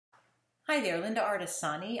Hi there, Linda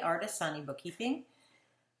Artisani Bookkeeping.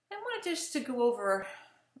 I wanted just to go over,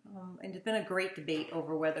 and it's been a great debate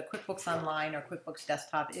over whether QuickBooks Online or QuickBooks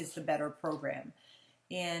Desktop is the better program.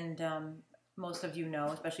 And most of you know,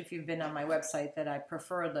 especially if you've been on my website, that I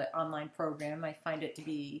prefer the online program. I find it to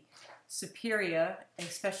be superior,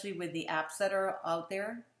 especially with the apps that are out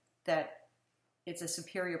there, that it's a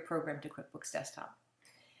superior program to QuickBooks Desktop.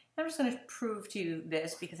 I'm just going to prove to you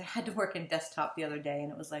this because I had to work in desktop the other day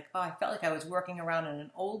and it was like, oh, I felt like I was working around in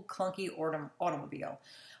an old clunky automobile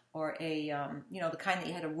or the kind that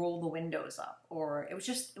you had to roll the windows up, or it was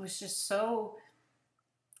just so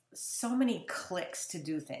many clicks to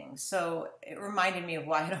do things. So it reminded me of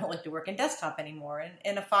why I don't like to work in desktop anymore. And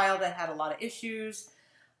in a file that had a lot of issues,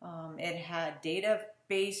 it had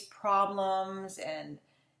database problems and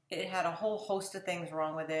it had a whole host of things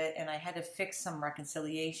wrong with it, and I had to fix some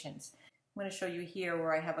reconciliations. I'm going to show you here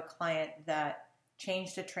where I have a client that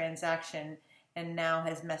changed a transaction and now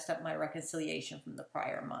has messed up my reconciliation from the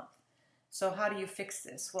prior month. So how do you fix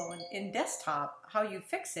this? Well, in desktop, how you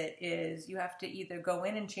fix it is you have to either go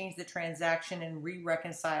in and change the transaction and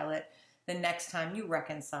re-reconcile it the next time you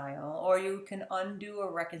reconcile, or you can undo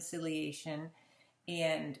a reconciliation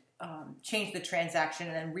and change the transaction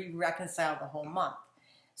and then re-reconcile the whole month.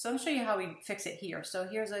 So I'm going to show you how we fix it here. So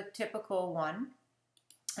here's a typical one.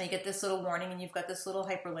 You get this little warning and you've got this little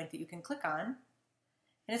hyperlink that you can click on.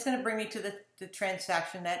 And it's going to bring me to the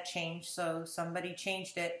transaction that changed. So somebody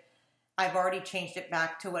changed it. I've already changed it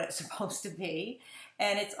back to what it's supposed to be.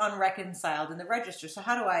 And it's unreconciled in the register. So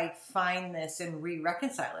how do I find this and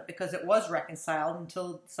re-reconcile it? Because it was reconciled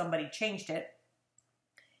until somebody changed it.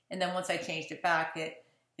 And then once I changed it back, it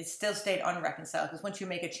still stayed unreconciled. Because once you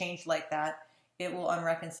make a change like that, it will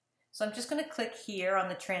unreconcile. So I'm just going to click here on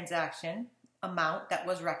the transaction amount that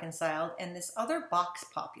was reconciled, and this other box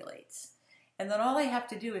populates. And then all I have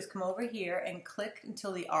to do is come over here and click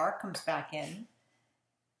until the R comes back in.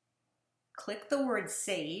 Click the word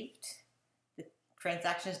saved. The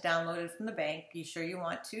transaction is downloaded from the bank. You sure you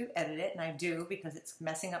want to edit it? And I do, because it's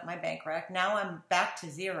messing up my bank rec. Now I'm back to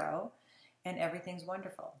zero and everything's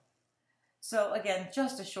wonderful. So again,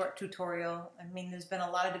 just a short tutorial. I mean, there's been a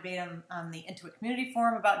lot of debate on the Intuit community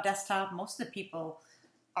forum about desktop. Most of the people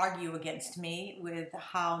argue against me with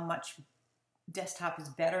how much desktop is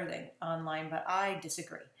better than online, but I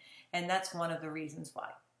disagree. And that's one of the reasons why.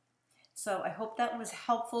 So I hope that was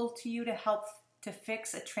helpful to you to help to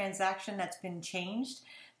fix a transaction that's been changed.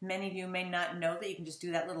 Many of you may not know that you can just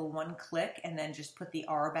do that little one click and then just put the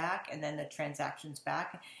R back and then the transaction's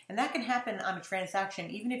back. And that can happen on a transaction.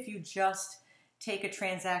 Even if you just take a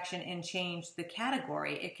transaction and change the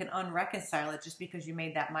category, it can unreconcile it just because you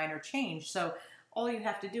made that minor change. So all you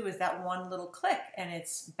have to do is that one little click and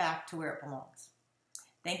it's back to where it belongs.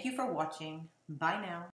 Thank you for watching. Bye now.